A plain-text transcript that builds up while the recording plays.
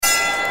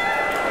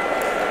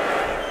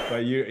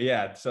But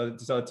yeah.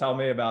 So tell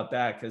me about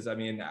that, because I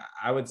mean,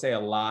 I would say a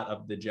lot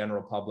of the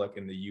general public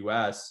in the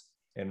U.S.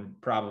 and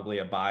probably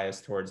a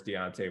bias towards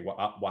Deontay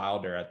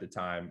Wilder at the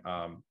time,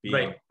 being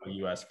Right. a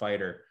U.S.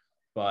 fighter,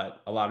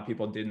 but a lot of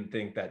people didn't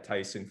think that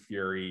Tyson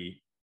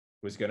Fury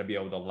was going to be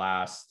able to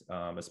last,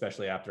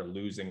 especially after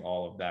losing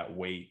all of that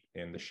weight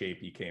in the shape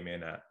he came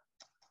in at.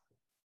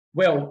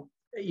 Well,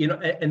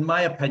 in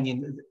my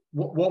opinion,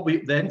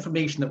 the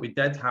information that we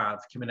did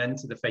have coming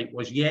into the fight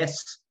was,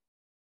 yes,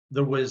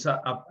 there was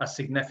a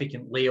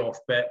significant layoff,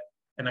 but,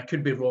 and I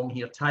could be wrong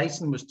here,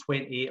 Tyson was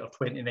 28 or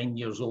 29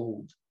 years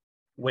old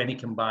when he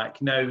came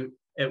back. Now,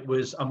 it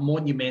was a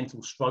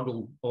monumental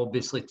struggle,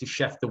 obviously, to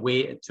shift the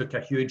weight. It took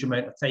a huge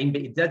amount of time,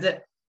 but he did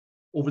it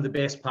over the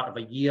best part of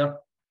a year.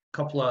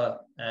 Couple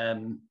of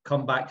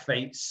comeback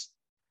fights.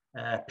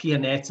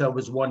 Pianeta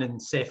was one in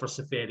Sefer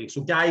Seferi.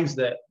 So guys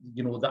that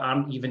that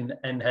aren't even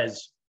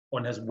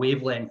on his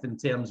wavelength in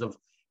terms of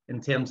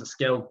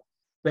skill.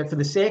 But for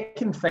the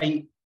second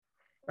fight,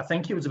 I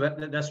think he was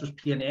this was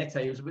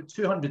Pianeta. He was about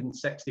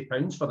 260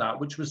 pounds for that,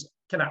 which was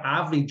kind of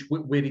average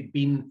where he'd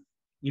been,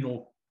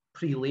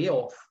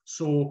 pre-layoff.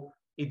 So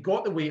he'd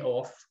got the weight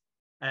off,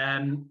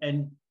 and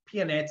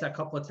Pianeta a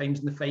couple of times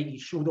in the fight, he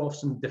showed off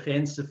some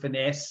defensive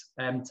finesse.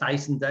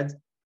 Tyson did.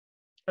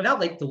 And I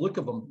liked the look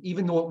of him,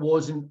 even though it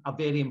wasn't a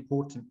very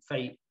important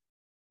fight.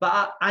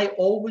 But I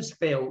always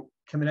felt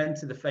coming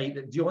into the fight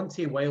that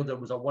Deontay Wilder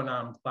was a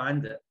one-armed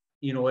bandit.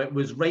 It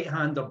was right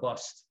hand or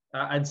bust.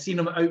 I'd seen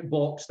him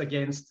outboxed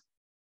against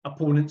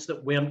opponents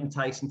that weren't in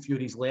Tyson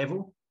Fury's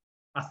level.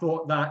 I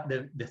thought that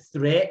the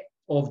threat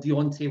of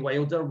Deontay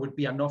Wilder would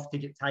be enough to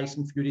get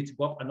Tyson Fury to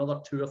go up another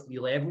 2 or 3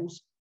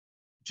 levels.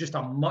 Just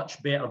a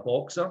much better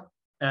boxer.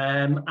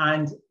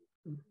 And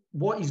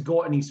what he's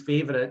got in his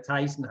favour that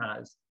Tyson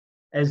has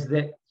is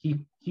that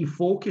he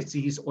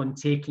focuses on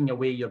taking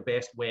away your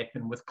best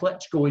weapon. With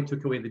Klitschko, he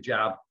took away the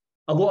jab.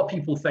 A lot of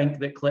people think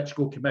that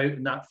Klitschko came out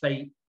in that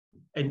fight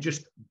and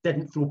just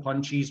didn't throw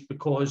punches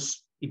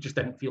because he just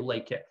didn't feel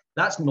like it.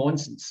 That's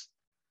nonsense.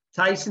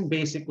 Tyson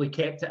basically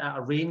kept it at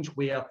a range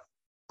where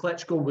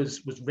Klitschko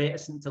was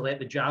reticent to let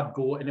the jab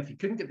go, and if he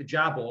couldn't get the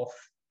jab off,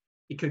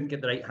 he couldn't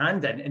get the right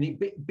hand in. And he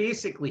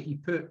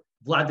put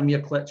Vladimir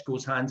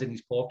Klitschko's hands in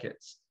his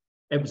pockets.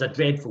 It was a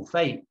dreadful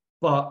fight,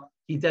 but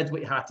he did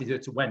what he had to do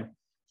to win.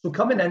 So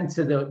coming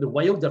into the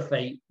Wilder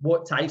fight,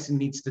 what Tyson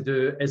needs to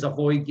do is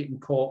avoid getting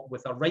caught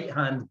with a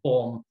right-hand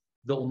bomb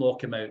that will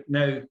knock him out.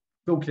 Now,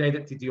 full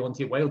credit to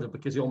Deontay Wilder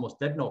because he almost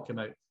did knock him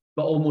out,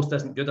 but almost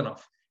isn't good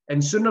enough.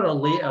 And sooner or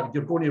later,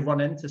 you're going to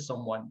run into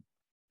someone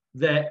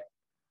that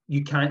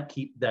you can't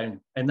keep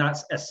down. And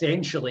that's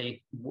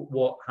essentially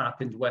what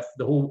happened with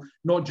the whole,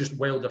 not just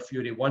Wilder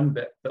Fury 1,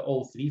 but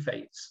all 3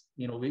 fights.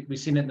 We've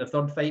seen it in the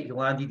third fight. He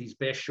landed his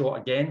best shot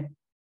again.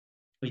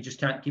 We just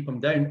can't keep him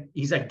down.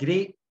 He's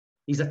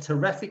a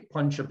terrific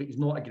puncher, but he's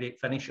not a great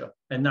finisher.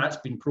 And that's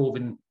been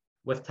proven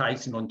with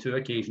Tyson on 2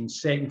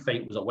 occasions. Second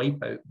fight was a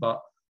wipeout.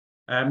 But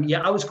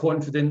I was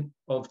confident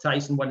of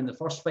Tyson winning the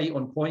first fight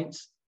on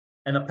points,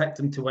 and I picked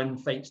him to win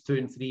fights 2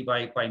 and 3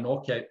 by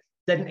knockout.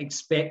 Didn't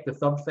expect the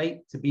third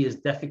fight to be as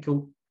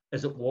difficult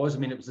as it was. I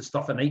mean, it was the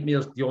stuff of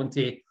nightmares.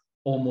 Deontay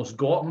almost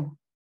got him.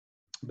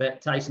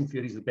 But Tyson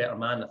Fury's the better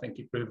man. I think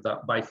he proved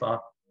that by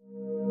far.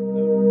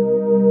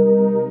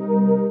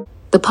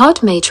 The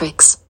Pod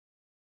Matrix.